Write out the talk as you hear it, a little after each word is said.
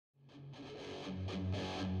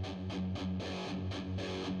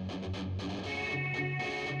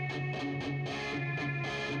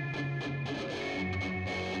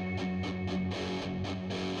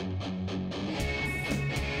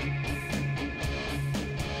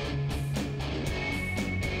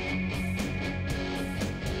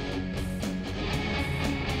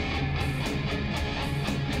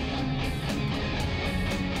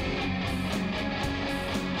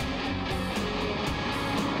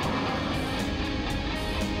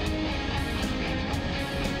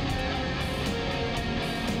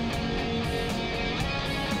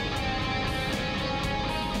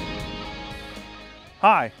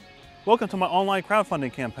Hi, welcome to my online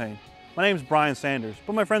crowdfunding campaign. My name is Brian Sanders,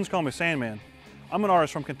 but my friends call me Sandman. I'm an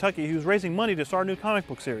artist from Kentucky who's raising money to start a new comic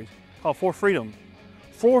book series called For Freedom.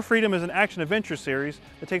 For Freedom is an action-adventure series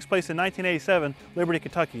that takes place in 1987, Liberty,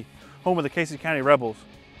 Kentucky, home of the Casey County Rebels.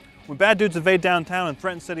 When bad dudes invade downtown and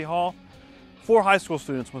threaten City Hall, 4 high school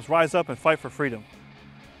students must rise up and fight for freedom.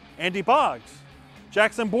 Andy Boggs,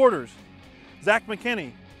 Jackson Borders, Zach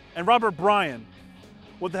McKinney, and Robert Bryan.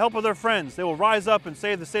 With the help of their friends, they will rise up and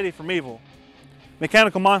save the city from evil.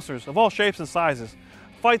 Mechanical monsters of all shapes and sizes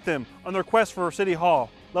fight them on their quest for City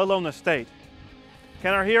Hall, let alone the state.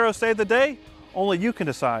 Can our heroes save the day? Only you can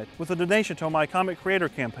decide with a donation to my comic creator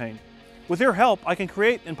campaign. With your help, I can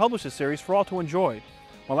create and publish a series for all to enjoy.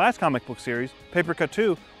 My last comic book series, PAPERCUT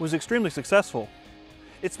 2, was extremely successful.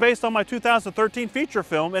 It's based on my 2013 feature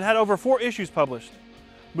film and had over 4 issues published.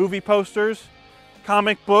 Movie posters,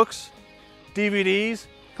 comic books, DVDs,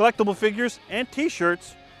 collectible figures, and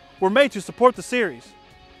t-shirts were made to support the series.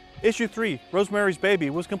 Issue 3, Rosemary's Baby,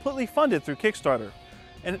 was completely funded through Kickstarter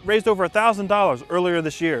and it raised over $1,000 earlier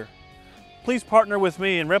this year. Please partner with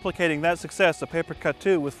me in replicating that success of PAPERCUT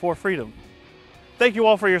 2 with For Freedom. Thank you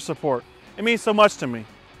all for your support. It means so much to me.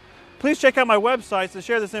 Please check out my websites to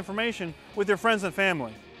share this information with your friends and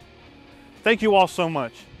family. Thank you all so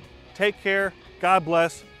much. Take care, God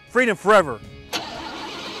bless, freedom forever.